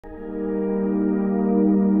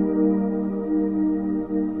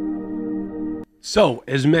So,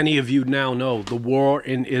 as many of you now know, the war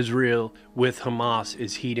in Israel with Hamas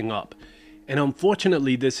is heating up. And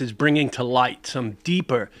unfortunately, this is bringing to light some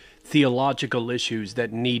deeper theological issues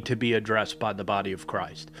that need to be addressed by the body of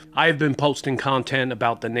Christ. I have been posting content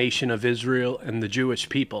about the nation of Israel and the Jewish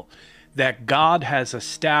people that God has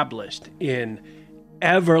established in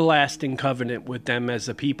everlasting covenant with them as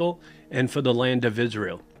a people and for the land of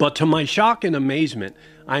Israel. But to my shock and amazement,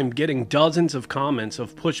 I'm getting dozens of comments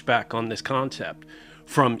of pushback on this concept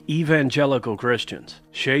from evangelical Christians,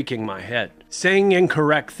 shaking my head, saying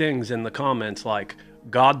incorrect things in the comments like,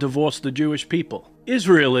 God divorced the Jewish people.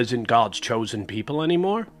 Israel isn't God's chosen people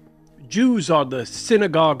anymore. Jews are the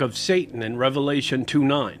synagogue of Satan in Revelation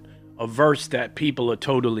 2:9, a verse that people are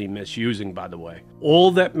totally misusing, by the way.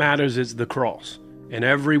 All that matters is the cross, and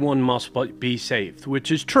everyone must be saved,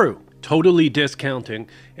 which is true, totally discounting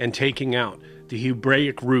and taking out the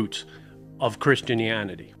Hebraic roots of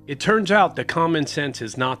Christianity. It turns out that common sense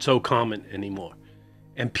is not so common anymore,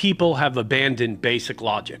 and people have abandoned basic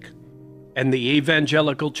logic. And the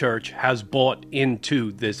evangelical church has bought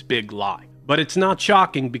into this big lie. But it's not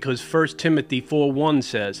shocking because 1 Timothy 4:1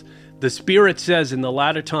 says, the Spirit says in the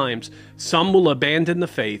latter times, some will abandon the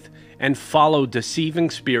faith and follow deceiving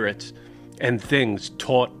spirits and things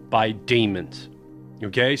taught by demons.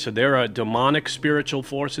 Okay, so there are demonic spiritual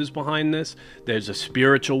forces behind this. There's a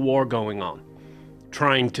spiritual war going on,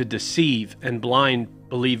 trying to deceive and blind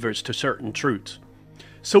believers to certain truths.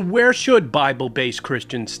 So where should Bible-based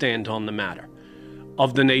Christians stand on the matter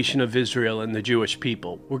of the nation of Israel and the Jewish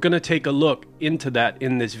people? We're going to take a look into that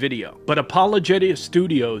in this video. But Apologia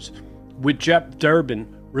Studios with Jeff Durbin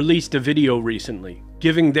released a video recently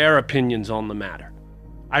giving their opinions on the matter.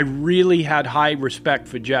 I really had high respect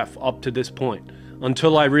for Jeff up to this point,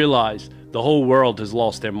 until I realized the whole world has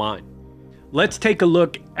lost their mind. Let's take a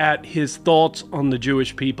look at his thoughts on the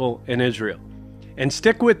Jewish people in Israel. And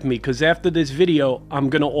stick with me, because after this video, I'm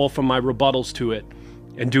going to offer my rebuttals to it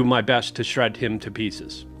and do my best to shred him to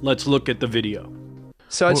pieces. Let's look at the video.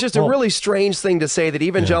 So it's just a really strange thing to say that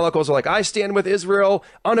evangelicals are like, I stand with Israel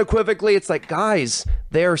unequivocally. It's like, guys,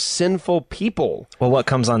 they're sinful people. Well, what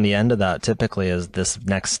comes on the end of that typically is this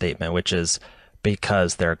next statement, which is,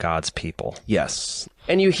 because they're God's people. Yes.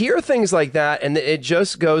 And you hear things like that, and it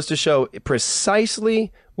just goes to show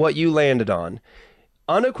precisely what you landed on.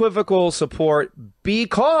 Unequivocal support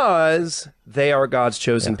because they are God's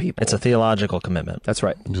chosen people. It's a theological commitment. That's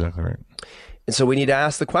right. Exactly right. And so we need to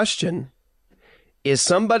ask the question, is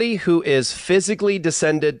somebody who is physically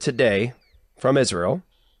descended today from Israel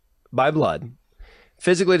by blood,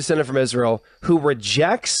 physically descended from Israel, who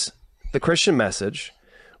rejects the Christian message,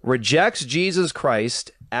 rejects Jesus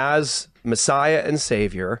Christ as Messiah and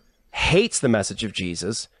Savior, hates the message of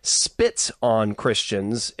Jesus, spits on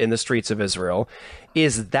Christians in the streets of Israel,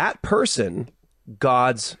 is that person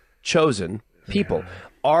God's chosen people?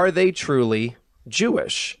 Are they truly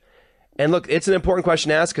Jewish? And look, it's an important question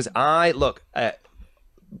to ask because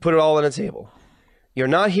put it all on the table. You're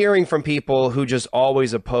not hearing from people who just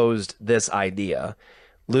always opposed this idea.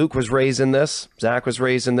 Luke was raised in this. Zach was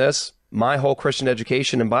raised in this. My whole Christian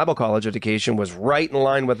education and Bible college education was right in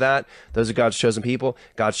line with that. Those are God's chosen people,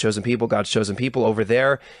 God's chosen people, God's chosen people over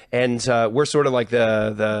there. And we're sort of like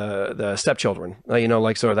the stepchildren,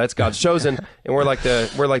 so that's God's chosen. And we're like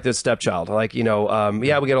the stepchild. We get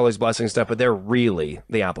all these blessings and stuff, but they're really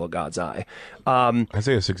the apple of God's eye.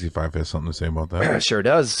 Isaiah 65 has something to say about that. It sure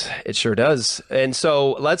does. It sure does. And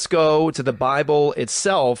so let's go to the Bible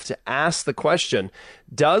itself to ask the question,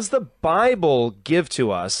 does the Bible give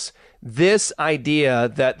to us this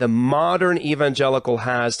idea that the modern evangelical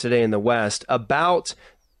has today in the West about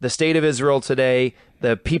the state of Israel today,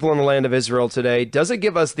 the people in the land of Israel today? Does it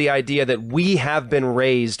give us the idea that we have been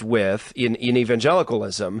raised with in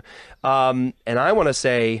evangelicalism? And I want to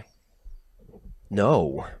say,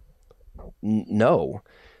 no. No.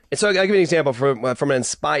 And so I'll give you an example from an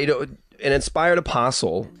inspired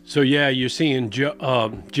apostle. So yeah, you're seeing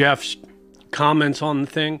Jeff's comments on the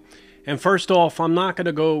thing. And first off, I'm not going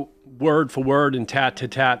to go word for word and tat to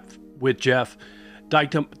tat with Jeff.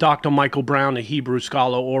 Dr. Michael Brown, a Hebrew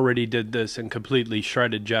scholar, already did this and completely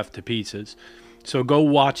shredded Jeff to pieces. So go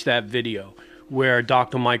watch that video where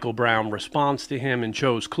Dr. Michael Brown responds to him and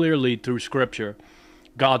shows clearly through Scripture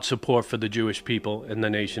God's support for the Jewish people and the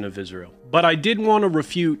nation of Israel. But I did want to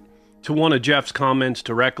refute to one of Jeff's comments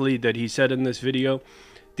directly that he said in this video,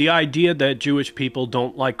 the idea that Jewish people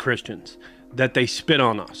don't like Christians, that they spit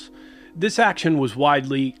on us. This action was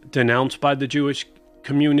widely denounced by the Jewish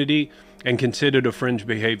community and considered a fringe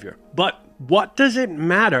behavior. But What does it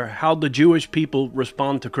matter how the Jewish people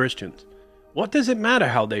respond to Christians? What does it matter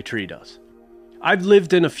how they treat us? I've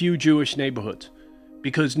lived in a few Jewish neighborhoods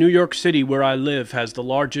because New York City, where I live, has the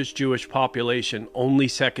largest Jewish population, only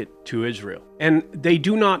second to Israel. And they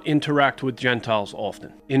do not interact with Gentiles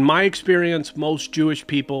often. In my experience, most Jewish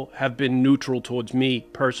people have been neutral towards me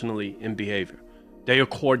personally in behavior. They are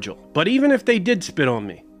cordial. But even if they did spit on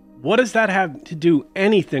me, what does that have to do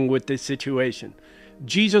anything with this situation?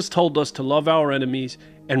 Jesus told us to love our enemies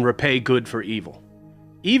and repay good for evil.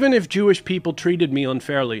 Even if Jewish people treated me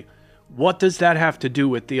unfairly, what does that have to do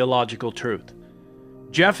with theological truth?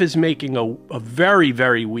 Jeff is making a very,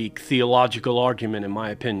 very weak theological argument, in my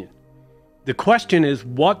opinion. The question is,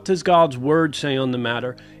 what does God's word say on the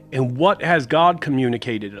matter, and what has God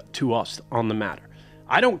communicated to us on the matter?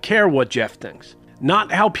 I don't care what Jeff thinks.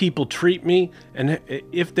 Not how people treat me, and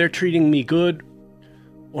if they're treating me good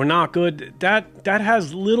or not good, that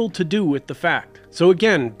has little to do with the fact. So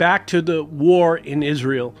again, back to the war in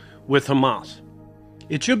Israel with Hamas.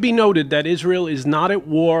 It should be noted that Israel is not at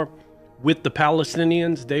war with the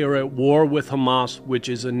Palestinians. They are at war with Hamas, which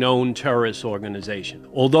is a known terrorist organization.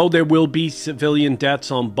 Although there will be civilian deaths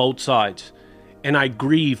on both sides, and I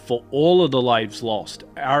grieve for all of the lives lost,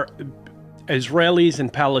 our Israelis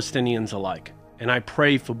and Palestinians alike. And I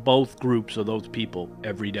pray for both groups of those people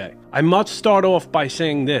every day. I must start off by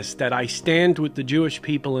saying this, that I stand with the Jewish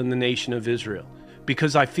people in the nation of Israel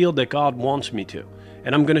because I feel that God wants me to.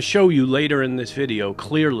 And I'm going to show you later in this video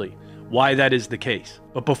clearly why that is the case.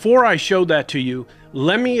 But before I show that to you,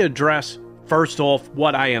 let me address first off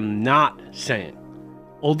what I am not saying.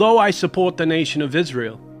 Although I support the nation of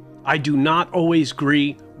Israel, I do not always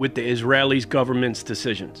agree with the Israeli government's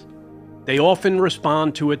decisions. They often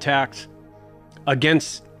respond to attacks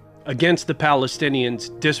against the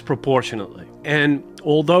Palestinians disproportionately. And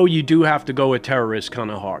although you do have to go at terrorists kind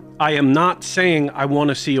of hard, I am not saying I want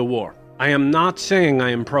to see a war. I am not saying I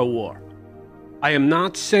am pro-war. I am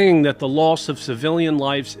not saying that the loss of civilian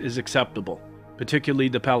lives is acceptable, particularly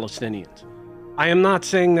the Palestinians. I am not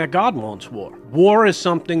saying that God wants war. War is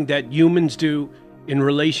something that humans do in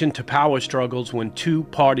relation to power struggles when two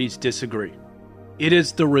parties disagree. It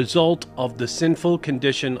is the result of the sinful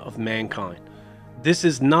condition of mankind. This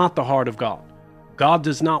is not the heart of God. God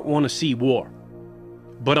does not want to see war.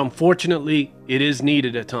 But unfortunately, it is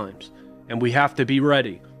needed at times, and we have to be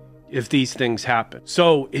ready if these things happen.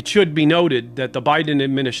 So it should be noted that the Biden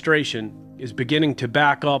administration is beginning to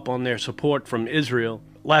back up on their support from Israel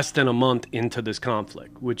less than a month into this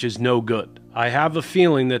conflict, which is no good. I have a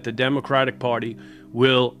feeling that the Democratic Party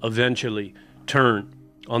will eventually turn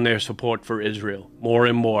on their support for Israel more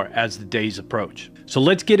and more as the days approach. So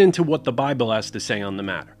let's get into what the Bible has to say on the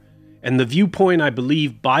matter, and the viewpoint I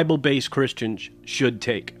believe Bible-based Christians should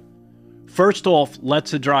take. First off,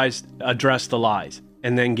 let's address the lies,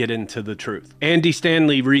 and then get into the truth. Andy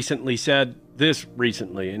Stanley recently said this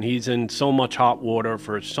and he's in so much hot water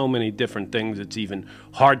for so many different things it's even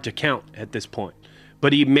hard to count at this point.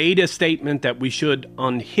 But he made a statement that we should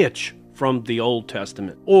unhitch from the Old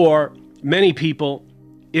Testament. Or many people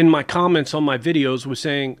in my comments on my videos were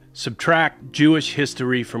saying, subtract Jewish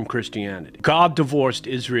history from Christianity. God divorced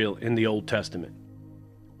Israel in the Old Testament.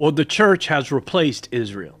 Or the church has replaced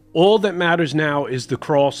Israel. All that matters now is the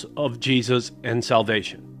cross of Jesus and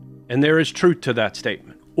salvation. And there is truth to that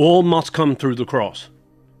statement. All must come through the cross.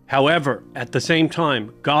 However, at the same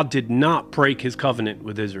time, God did not break his covenant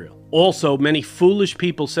with Israel. Also, many foolish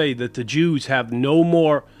people say that the Jews have no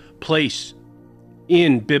more place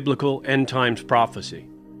in biblical end times prophecy.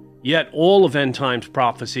 Yet all of end times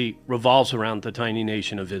prophecy revolves around the tiny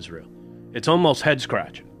nation of Israel. It's almost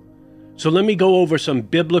head-scratching. So let me go over some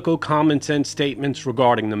biblical common sense statements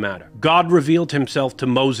regarding the matter. God revealed himself to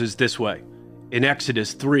Moses this way in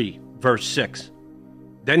Exodus 3, verse 6.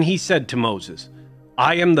 Then he said to Moses,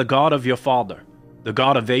 I am the God of your father, the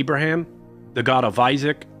God of Abraham, the God of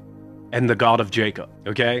Isaac, and the God of Jacob.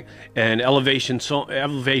 Okay? And Elevation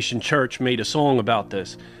Church made a song about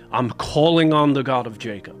this. I'm calling on the God of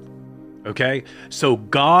Jacob. Okay? So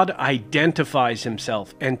God identifies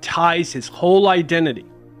himself and ties his whole identity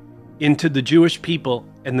into the Jewish people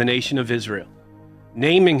and the nation of Israel,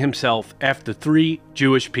 naming himself after three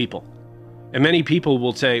Jewish people. And many people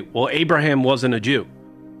will say, well, Abraham wasn't a Jew.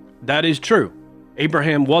 That is true.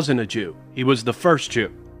 Abraham wasn't a Jew. He was the first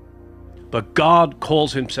Jew. But God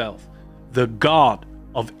calls himself the God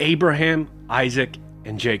of Abraham, Isaac,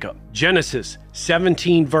 and Jacob. Genesis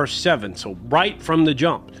 17, verse 7. So right from the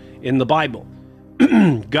jump in the Bible,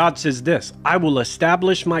 God says this, I will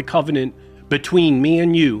establish my covenant between me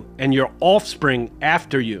and you and your offspring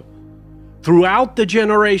after you throughout the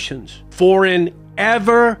generations for an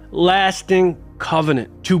everlasting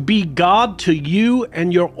covenant, to be God to you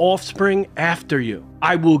and your offspring after you.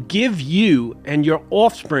 I will give you and your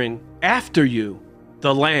offspring after you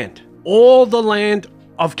the land, all the land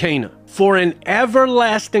of Canaan, for an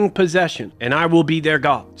everlasting possession, and I will be their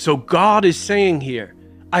God. So God is saying here,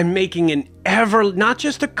 I'm making not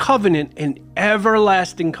just a covenant, an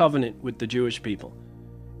everlasting covenant with the Jewish people.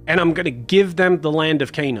 And I'm going to give them the land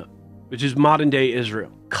of Canaan, which is modern day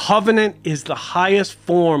Israel. Covenant is the highest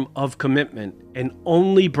form of commitment and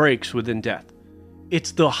only breaks within death.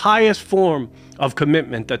 It's the highest form of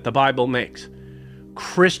commitment that the Bible makes.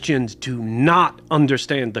 Christians do not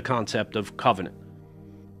understand the concept of covenant.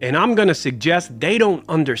 And I'm going to suggest they don't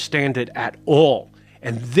understand it at all.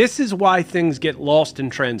 And this is why things get lost in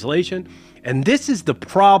translation. And this is the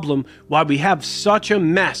problem why we have such a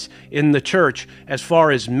mess in the church as far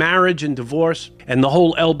as marriage and divorce and the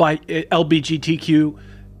whole LGBTQ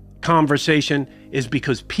conversation, is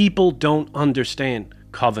because people don't understand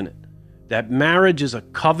covenant. That marriage is a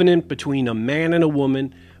covenant between a man and a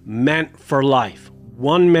woman meant for life.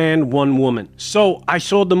 One man, one woman. So I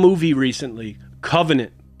saw the movie recently,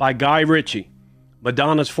 Covenant, by Guy Ritchie,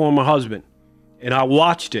 Madonna's former husband. And I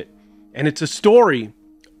watched it. And it's a story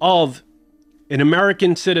of an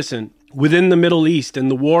American citizen within the Middle East and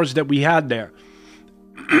the wars that we had there.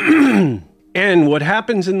 And what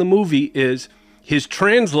happens in the movie is his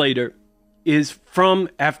translator is from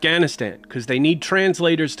Afghanistan, because they need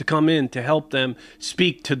translators to come in to help them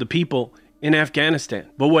speak to the people in Afghanistan.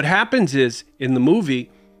 But what happens is, in the movie,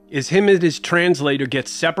 is him and his translator get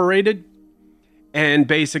separated. And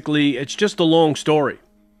basically, it's just a long story.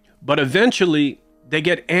 But eventually, they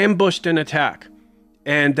get ambushed and attacked.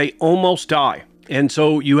 And they almost die. And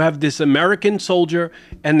so you have this American soldier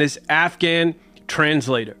and this Afghan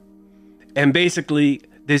translator. And basically,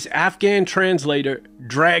 this Afghan translator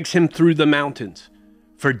drags him through the mountains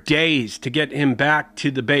for days to get him back to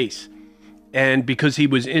the base. And because he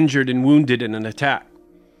was injured and wounded in an attack.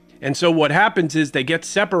 And so what happens is they get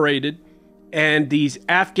separated, and these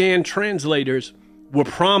Afghan translators were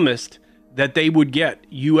promised that they would get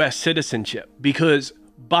U.S. citizenship, because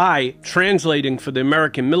by translating for the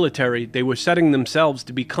American military, they were setting themselves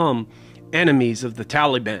to become enemies of the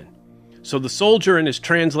Taliban. So the soldier and his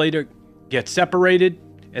translator get separated,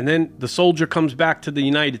 and then the soldier comes back to the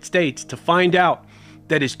United States to find out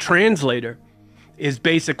that his translator is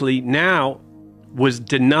basically now was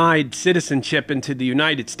denied citizenship into the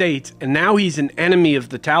United States, and now he's an enemy of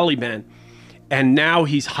the Taliban, and now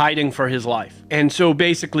he's hiding for his life. And so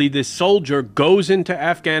basically this soldier goes into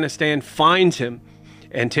Afghanistan, finds him,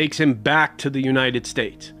 and takes him back to the United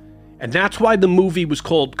States. And that's why the movie was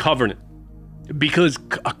called Covenant, because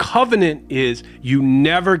a covenant is you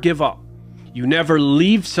never give up. You never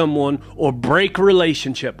leave someone or break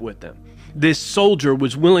relationship with them. This soldier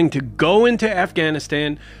was willing to go into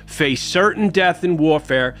Afghanistan, face certain death in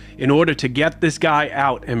warfare in order to get this guy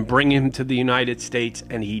out and bring him to the United States,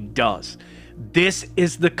 and he does. This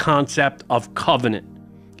is the concept of covenant.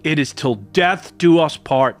 It is till death do us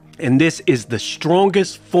part, and this is the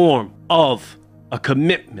strongest form of a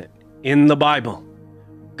commitment in the Bible.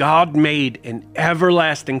 God made an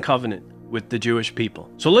everlasting covenant with the Jewish people.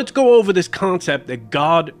 So let's go over this concept that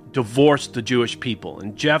God divorced the Jewish people.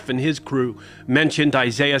 And Jeff and his crew mentioned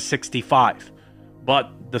Isaiah 65. But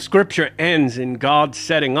the scripture ends in God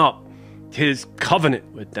setting up his covenant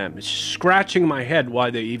with them. It's scratching my head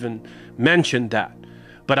why they even mentioned that.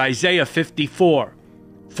 But Isaiah 54,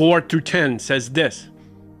 4 through 10 says this: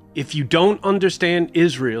 if you don't understand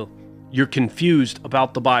Israel, you're confused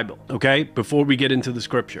about the Bible, okay? Before we get into the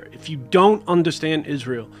scripture. If you don't understand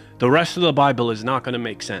Israel, the rest of the Bible is not going to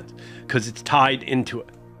make sense because it's tied into it.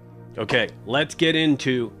 Okay, let's get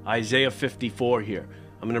into Isaiah 54 here.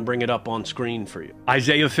 I'm going to bring it up on screen for you.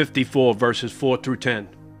 Isaiah 54, verses 4 through 10.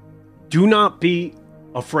 Do not be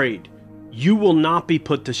afraid. You will not be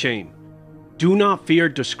put to shame. Do not fear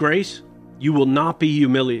disgrace. You will not be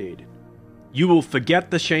humiliated. You will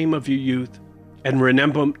forget the shame of your youth and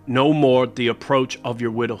remember no more the approach of your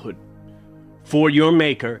widowhood. For your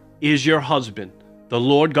Maker is your husband. The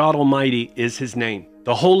Lord God Almighty is his name.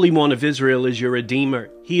 The Holy One of Israel is your Redeemer.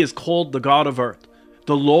 He is called the God of earth.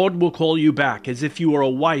 The Lord will call you back as if you were a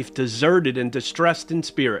wife deserted and distressed in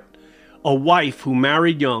spirit, a wife who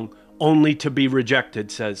married young only to be rejected,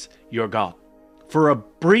 says your God. For a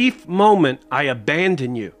brief moment I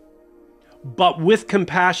abandon you, but with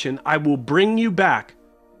compassion I will bring you back.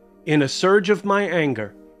 In a surge of my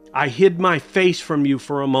anger, I hid my face from you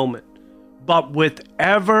for a moment, but with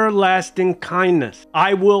everlasting kindness,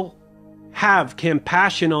 I will have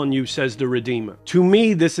compassion on you, says the Redeemer. To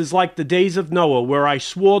me, this is like the days of Noah, where I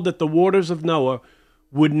swore that the waters of Noah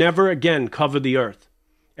would never again cover the earth.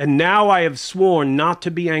 And now I have sworn not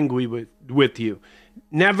to be angry with you,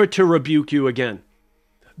 never to rebuke you again.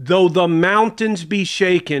 Though the mountains be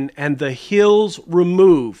shaken and the hills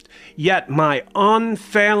removed, yet my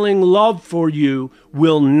unfailing love for you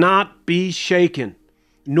will not be shaken,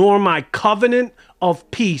 nor my covenant of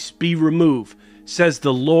peace be removed, says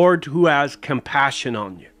the Lord who has compassion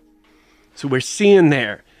on you. So we're seeing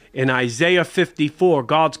there in Isaiah 54,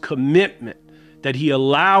 God's commitment that he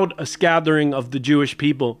allowed a scattering of the Jewish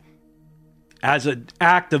people as an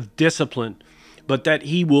act of discipline, but that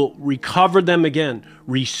he will recover them again,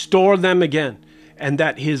 restore them again, and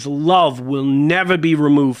that his love will never be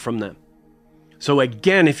removed from them. So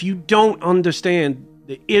again, if you don't understand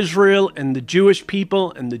the Israel and the Jewish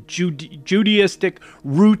people and the Judaistic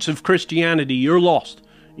roots of Christianity, you're lost.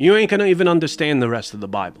 You ain't going to even understand the rest of the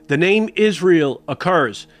Bible. The name Israel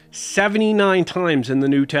occurs 79 times in the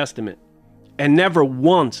New Testament, and never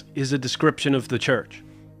once is a description of the church.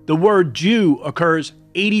 The word Jew occurs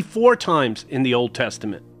 84 times in the Old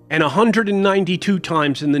Testament and 192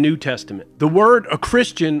 times in the New Testament. The word a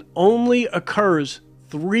Christian only occurs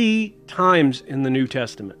 3 times in the New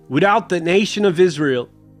Testament. Without the nation of Israel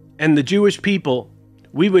and the Jewish people,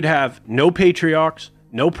 we would have no patriarchs,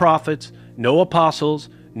 no prophets, no apostles,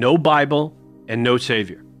 no Bible, and no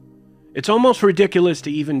Savior. It's almost ridiculous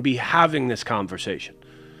to even be having this conversation.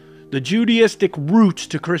 The Judaistic roots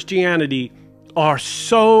to Christianity are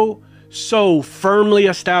so firmly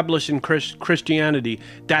established in Christianity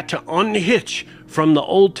that to unhitch from the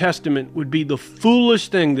Old Testament would be the foolish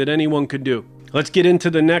thing that anyone could do. Let's get into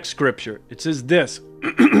the next scripture. It says this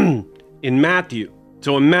in Matthew.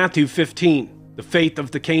 So in Matthew 15, the faith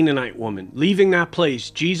of the Canaanite woman. Leaving that place,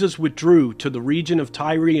 Jesus withdrew to the region of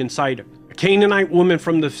Tyre and Sidon. A Canaanite woman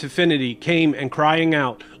from the vicinity came and crying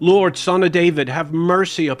out, Lord, Son of David, have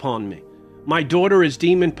mercy upon me. My daughter is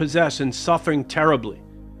demon-possessed and suffering terribly.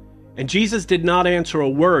 And Jesus did not answer a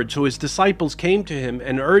word, so his disciples came to him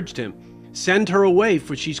and urged him, send her away,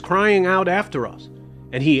 for she's crying out after us.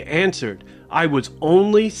 And he answered, I was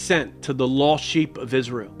only sent to the lost sheep of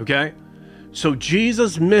Israel. Okay? So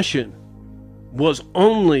Jesus' mission was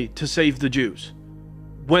only to save the Jews.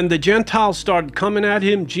 When the Gentiles started coming at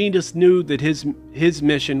him, Jesus knew that his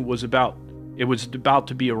mission was about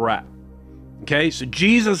to be a wrap. Okay? So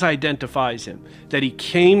Jesus identifies him, that he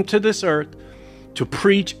came to this earth to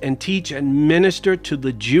preach and teach and minister to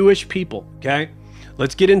the Jewish people. Okay?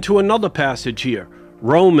 Let's get into another passage here.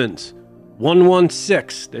 Romans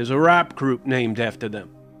 1:16. There's a rap group named after them.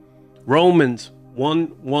 Romans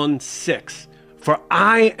 1:16. For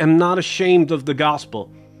I am not ashamed of the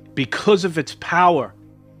gospel, because of its power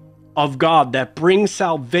of God that brings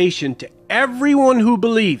salvation to everyone who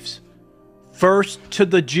believes, first to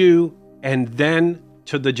the Jew and then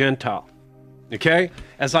to the Gentile. Okay?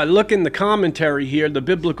 As I look in the commentary here, the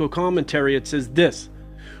biblical commentary, it says this.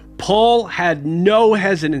 Paul had no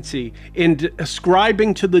hesitancy in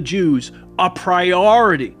ascribing to the Jews a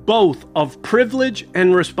priority, both of privilege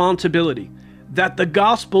and responsibility, that the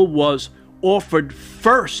gospel was offered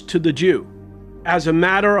first to the Jew as a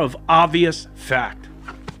matter of obvious fact.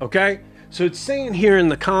 Okay? So it's saying here in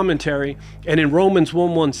the commentary and in Romans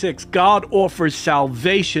 1:16, God offers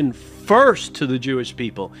salvation first to the Jewish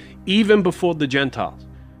people, even before the Gentiles.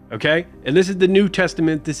 Okay? And this is the New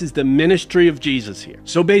Testament. This is the ministry of Jesus here.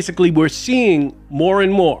 So basically, we're seeing more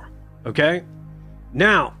and more. Okay?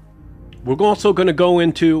 Now, we're also going to go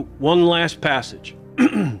into one last passage.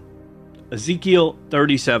 Ezekiel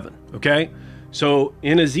 37. Okay? So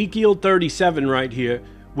in Ezekiel 37 right here,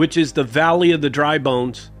 which is the valley of the dry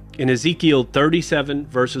bones, in Ezekiel 37,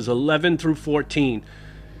 verses 11 through 14.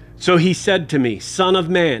 So he said to me, Son of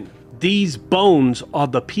man, these bones are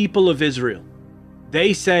the people of Israel.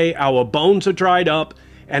 They say, our bones are dried up,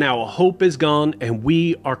 and our hope is gone, and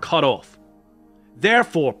we are cut off.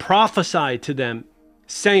 Therefore prophesy to them,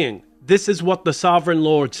 saying, this is what the sovereign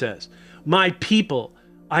Lord says. My people,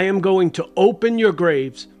 I am going to open your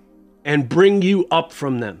graves and bring you up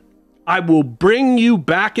from them. I will bring you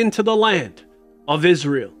back into the land of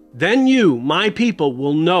Israel. Then you, my people,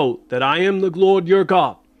 will know that I am the Lord your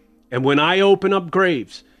God. And when I open up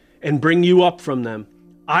graves and bring you up from them,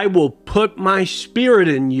 I will put my spirit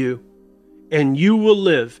in you, and you will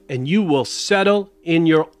live, and you will settle in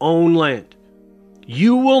your own land.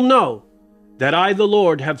 You will know that I, the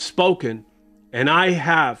Lord, have spoken, and I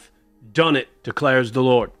have done it, declares the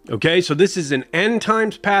Lord. Okay, so this is an end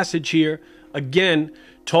times passage here, again,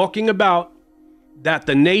 talking about that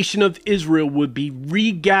the nation of Israel would be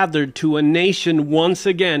regathered to a nation once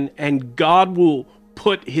again, and God will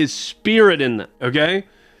put his spirit in them, okay?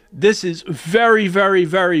 This is very, very,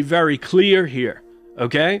 very, very clear here,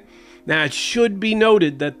 okay? Now, it should be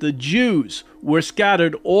noted that the Jews were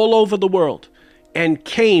scattered all over the world and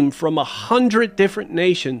came from 100 different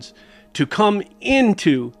nations to come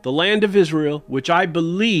into the land of Israel, which I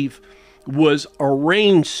believe was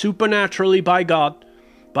arranged supernaturally by God,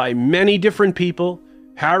 by many different people.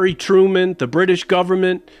 Harry Truman, the British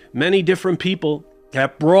government, many different people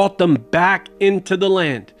that brought them back into the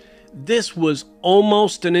land. This was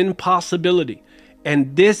almost an impossibility.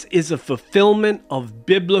 And this is a fulfillment of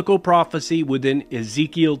biblical prophecy within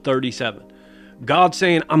Ezekiel 37. God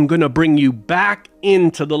saying, I'm going to bring you back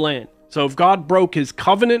into the land. So if God broke his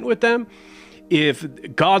covenant with them,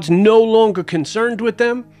 if God's no longer concerned with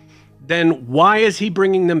them, then why is he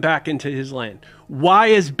bringing them back into his land? Why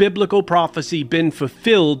has biblical prophecy been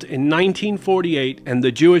fulfilled in 1948 and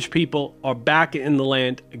the Jewish people are back in the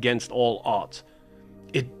land against all odds?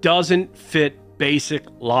 It doesn't fit basic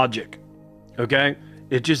logic, okay?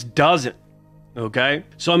 It just doesn't, okay?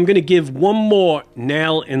 So I'm going to give one more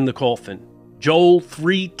nail in the coffin. Joel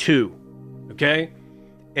 3:2, okay?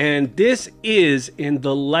 And this is in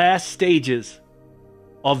the last stages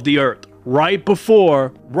of the earth. Right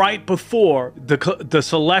before the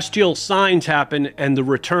celestial signs happen and the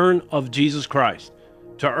return of Jesus Christ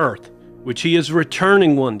to earth, which he is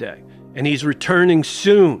returning one day, and he's returning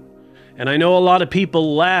soon. And I know a lot of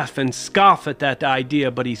people laugh and scoff at that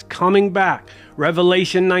idea, but he's coming back.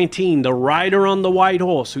 Revelation 19, the rider on the white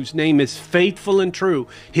horse, whose name is Faithful and True.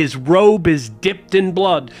 His robe is dipped in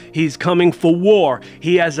blood. He's coming for war.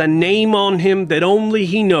 He has a name on him that only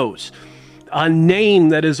he knows. A name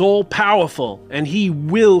that is all powerful, and he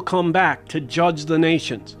will come back to judge the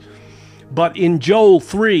nations. But in Joel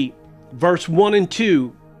 3, verse 1 and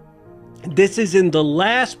 2, this is in the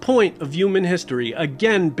last point of human history,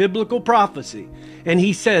 again, biblical prophecy. And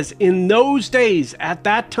he says, in those days, at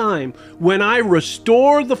that time, when I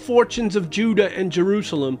restore the fortunes of Judah and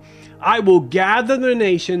Jerusalem, I will gather the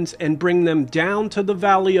nations and bring them down to the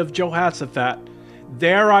valley of Jehoshaphat.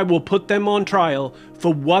 There I will put them on trial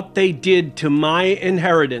for what they did to my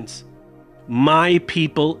inheritance, my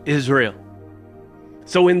people Israel.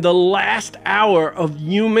 So in the last hour of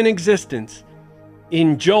human existence,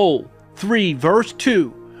 in Joel 3, verse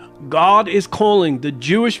 2, God is calling the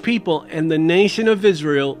Jewish people and the nation of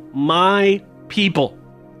Israel my people.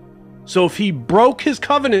 So if he broke his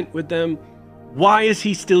covenant with them, why is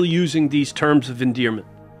he still using these terms of endearment?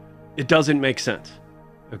 It doesn't make sense,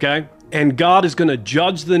 okay? And God is going to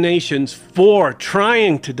judge the nations for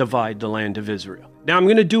trying to divide the land of Israel. Now, I'm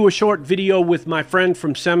going to do a short video with my friend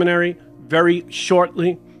from seminary very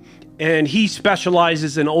shortly. And he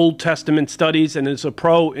specializes in Old Testament studies and is a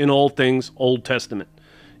pro in all things Old Testament.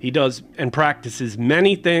 He does and practices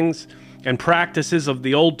many things and practices of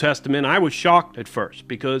the Old Testament. I was shocked at first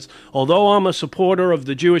because although I'm a supporter of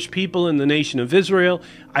the Jewish people and the nation of Israel,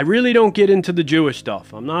 I really don't get into the Jewish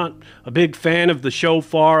stuff. I'm not a big fan of the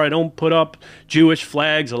shofar. I don't put up Jewish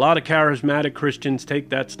flags. A lot of charismatic Christians take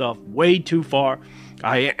that stuff way too far.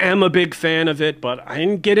 I am a big fan of it, but I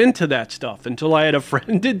didn't get into that stuff until I had a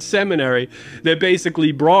friend in seminary that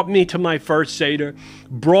basically brought me to my first Seder,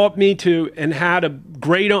 brought me to and had a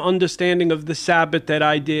greater understanding of the Sabbath that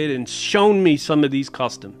I did and shown me some of these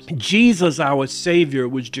customs. Jesus, our Savior,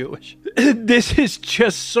 was Jewish. This is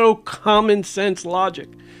just so common sense logic.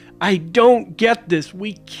 I don't get this.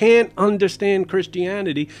 We can't understand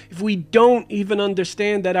Christianity if we don't even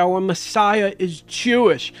understand that our Messiah is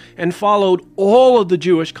Jewish and followed all of the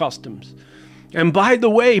Jewish customs. And by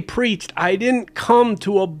the way, preached, I didn't come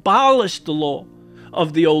to abolish the law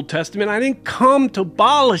of the Old Testament. I didn't come to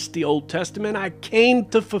abolish the Old Testament. I came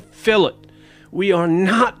to fulfill it. We are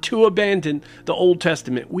not to abandon the Old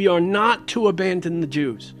Testament. We are not to abandon the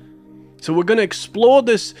Jews. So we're going to explore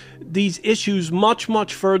these issues much,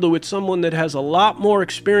 much further with someone that has a lot more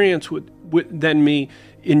experience than me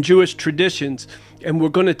in Jewish traditions. And we're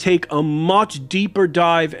going to take a much deeper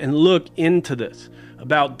dive and look into this.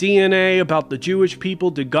 About DNA, about the Jewish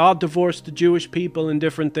people. Did God divorce the Jewish people and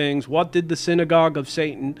different things? What did the synagogue of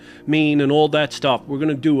Satan mean and all that stuff? We're going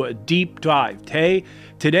to do a deep dive.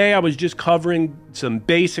 Today I was just covering some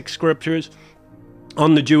basic scriptures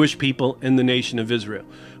on the Jewish people and the nation of Israel.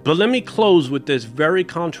 But let me close with this very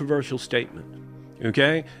controversial statement,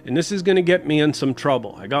 okay? And this is going to get me in some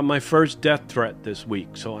trouble. I got my first death threat this week,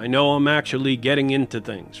 so I know I'm actually getting into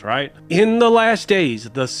things, right? In the last days,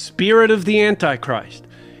 the spirit of the Antichrist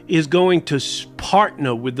is going to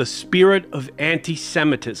partner with the spirit of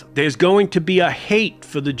anti-Semitism. There's going to be a hate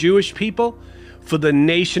for the Jewish people, for the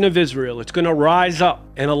nation of Israel. It's going to rise up.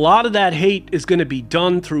 And a lot of that hate is going to be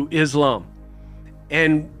done through Islam.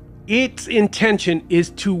 And its intention is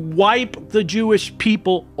to wipe the Jewish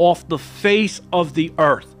people off the face of the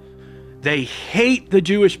earth. They hate the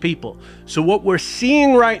Jewish people. So what we're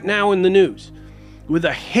seeing right now in the news, with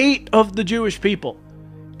the hate of the Jewish people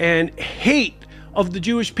and hate of the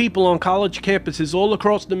Jewish people on college campuses all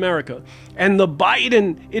across America, and the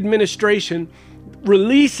Biden administration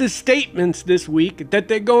releases statements this week that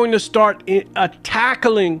they're going to start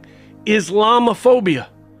tackling Islamophobia.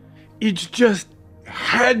 It's just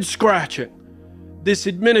head-scratching. This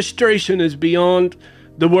administration is beyond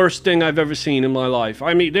the worst thing I've ever seen in my life.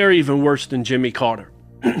 I mean, they're even worse than Jimmy Carter.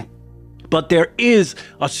 But there is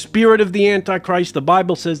a spirit of the Antichrist, the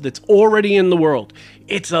Bible says, that's already in the world.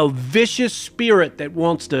 It's a vicious spirit that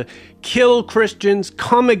wants to kill Christians,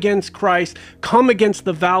 come against Christ, come against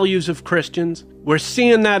the values of Christians. We're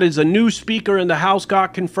seeing that as a new speaker in the House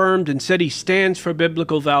got confirmed and said he stands for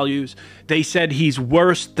biblical values. They said he's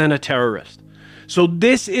worse than a terrorist. So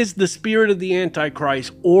this is the spirit of the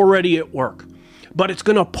Antichrist already at work. But it's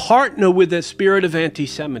going to partner with the spirit of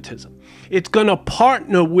anti-Semitism. It's going to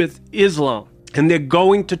partner with Islam. And they're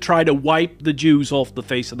going to try to wipe the Jews off the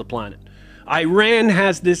face of the planet. Iran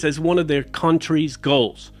has this as one of their country's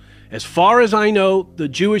goals. As far as I know, the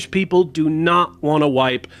Jewish people do not want to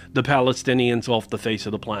wipe the Palestinians off the face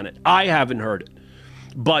of the planet. I haven't heard it.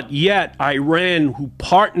 But yet, Iran, who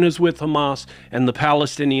partners with Hamas and the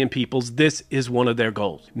Palestinian peoples, this is one of their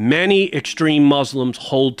goals. Many extreme Muslims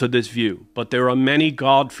hold to this view, but there are many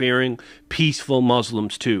God-fearing, peaceful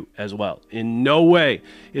Muslims too, as well. In no way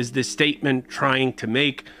is this statement trying to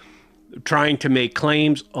make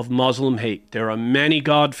claims of Muslim hate. There are many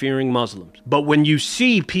God-fearing Muslims. But when you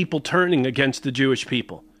see people turning against the Jewish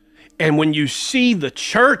people, and when you see the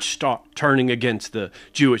church start turning against the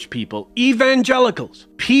Jewish people, evangelicals,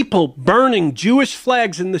 people burning Jewish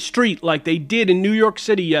flags in the street like they did in New York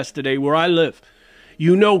City yesterday where I live,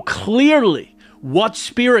 you know clearly what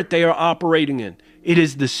spirit they are operating in. It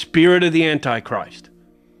is the spirit of the Antichrist.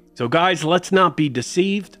 So guys, let's not be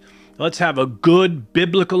deceived. Let's have a good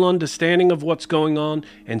biblical understanding of what's going on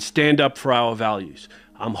and stand up for our values.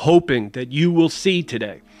 I'm hoping that you will see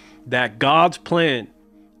today that God's plan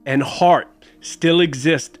and heart still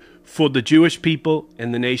exist for the Jewish people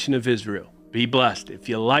and the nation of Israel. Be blessed. If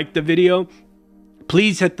you like the video,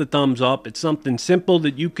 please hit the thumbs up. It's something simple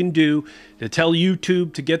that you can do to tell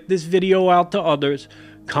YouTube to get this video out to others.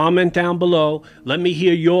 Comment down below. Let me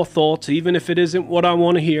hear your thoughts, even if it isn't what I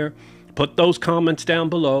want to hear. Put those comments down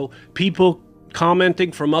below. People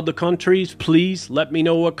commenting from other countries, please let me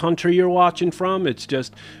know what country you're watching from. It's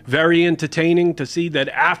just very entertaining to see that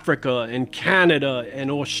Africa and Canada and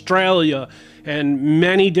Australia and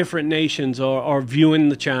many different nations are viewing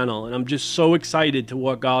the channel. And I'm just so excited to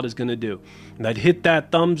what God is going to do. And hit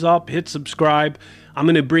that thumbs up, hit subscribe. I'm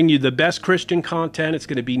going to bring you the best Christian content. It's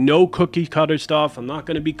going to be no cookie cutter stuff. I'm not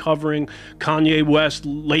going to be covering Kanye West's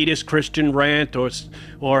latest Christian rant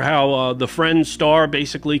or how the Friends star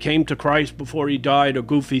basically came to Christ before he died, or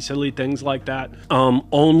goofy, silly things like that.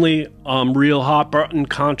 Only real hot button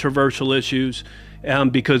controversial issues,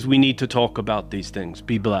 because we need to talk about these things.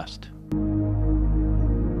 Be blessed.